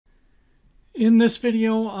In this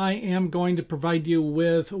video, I am going to provide you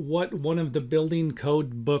with what one of the building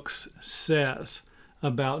code books says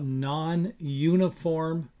about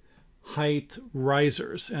non-uniform height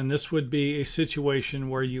risers. And this would be a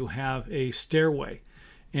situation where you have a stairway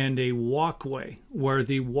and a walkway where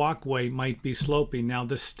the walkway might be sloping. Now,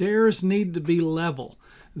 the stairs need to be level.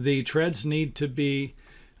 The treads need to be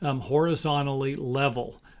horizontally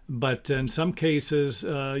level. But in some cases,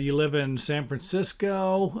 you live in San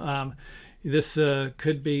Francisco, this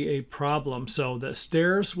could be a problem. So the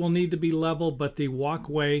stairs will need to be level, but the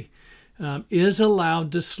walkway is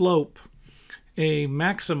allowed to slope a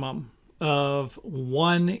maximum of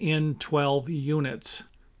 1 in 12 units.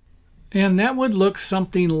 And that would look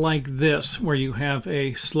something like this, where you have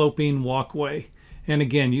a sloping walkway. And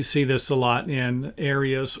again, you see this a lot in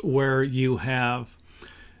areas where you have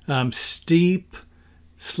steep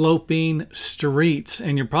sloping streets.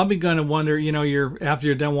 And you're probably going to wonder, after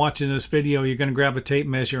you're done watching this video, you're going to grab a tape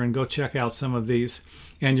measure and go check out some of these.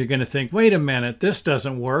 And you're going to think, wait a minute, this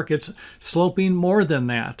doesn't work. It's sloping more than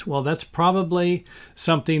that. Well, that's probably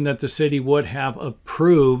something that the city would have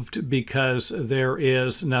approved because there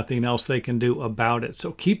is nothing else they can do about it.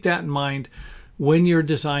 So keep that in mind when you're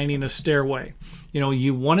designing a stairway.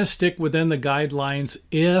 You want to stick within the guidelines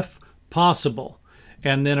if possible.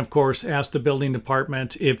 And then, of course, ask the building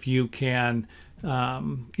department if you can,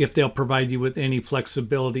 if they'll provide you with any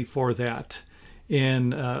flexibility for that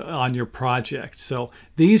on your project. So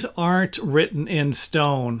these aren't written in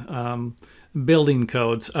stone building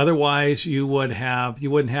codes. Otherwise, you wouldn't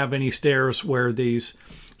have any stairs where these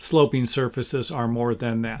sloping surfaces are more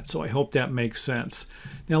than that. So I hope that makes sense.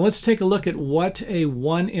 Now let's take a look at what a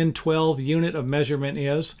 1 in 12 unit of measurement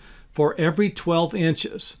is. For every 12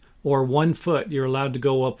 inches or 1 foot, you're allowed to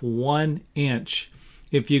go up 1 inch.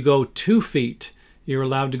 If you go 2 feet, you're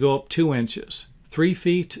allowed to go up 2 inches. 3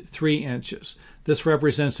 feet, 3 inches. This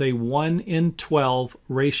represents a 1 in 12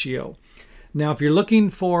 ratio. Now, if you're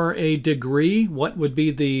looking for a degree, what would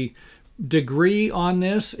be the degree on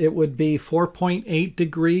this? It would be 4.8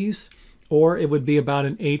 degrees, or it would be about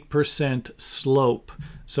an 8% slope.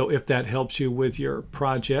 So if that helps you with your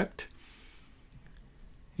project.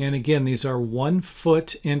 And again, these are 1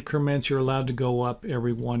 foot increments. You're allowed to go up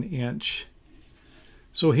every 1 inch.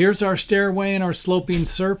 So here's our stairway and our sloping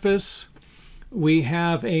surface. We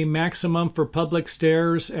have a maximum for public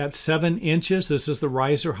stairs at 7 inches. This is the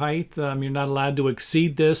riser height. You're not allowed to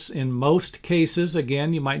exceed this in most cases.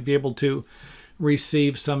 Again, you might be able to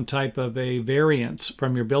receive some type of a variance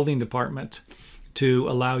from your building department to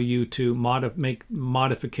allow you to make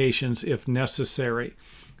modifications if necessary.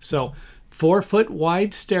 So 4 foot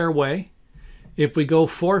wide stairway. If we go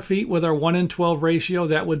 4 feet with our 1 in 12 ratio,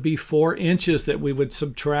 that would be 4 inches that we would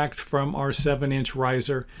subtract from our 7-inch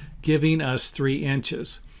riser, giving us 3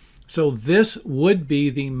 inches. So this would be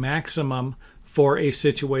the maximum for a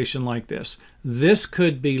situation like this. This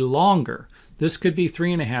could be longer. This could be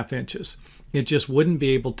 3.5 inches. It just wouldn't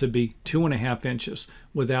be able to be 2.5 inches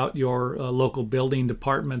without your local building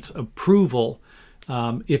department's approval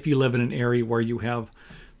if you live in an area where you have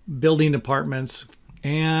building departments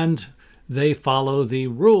and they follow the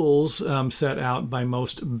rules set out by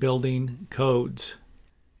most building codes.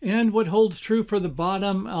 And what holds true for the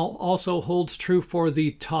bottom also holds true for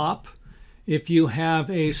the top. If you have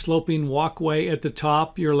a sloping walkway at the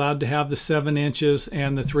top, you're allowed to have the 7 inches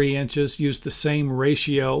and the 3 inches. Use the same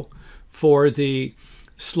ratio for the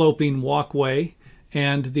sloping walkway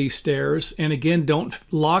and the stairs. And again, don't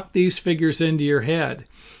lock these figures into your head.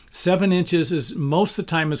 7 inches is most of the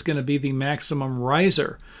time is going to be the maximum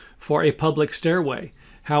riser for a public stairway.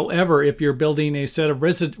 However, if you're building a set of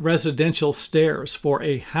residential stairs for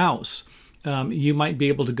a house, you might be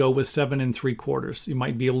able to go with 7 3/4. You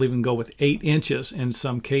might be able to even go with 8 inches in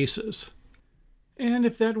some cases. And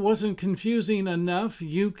if that wasn't confusing enough,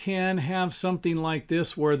 you can have something like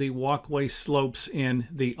this where the walkway slopes in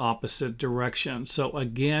the opposite direction. So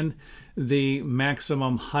again, the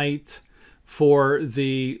maximum height for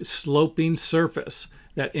the sloping surface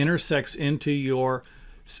that intersects into your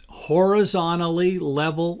horizontally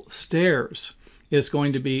level stairs is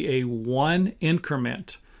going to be a 1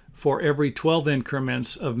 increment for every 12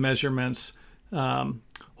 increments of measurements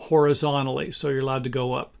horizontally. So you're allowed to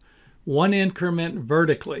go up 1 increment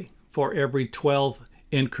vertically for every 12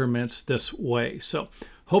 increments this way. So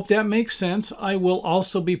hope that makes sense. I will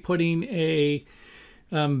also be putting a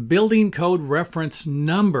building code reference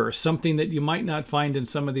number, something that you might not find in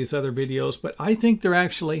some of these other videos, but I think they're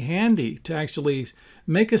actually handy to actually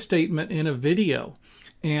make a statement in a video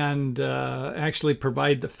and actually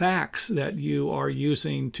provide the facts that you are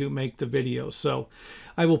using to make the video. So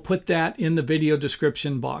I will put that in the video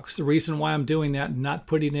description box. The reason why I'm doing that, not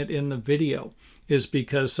putting it in the video, is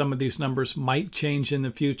because some of these numbers might change in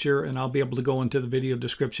the future, and I'll be able to go into the video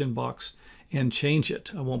description box and change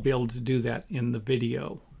it. I won't be able to do that in the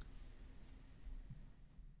video.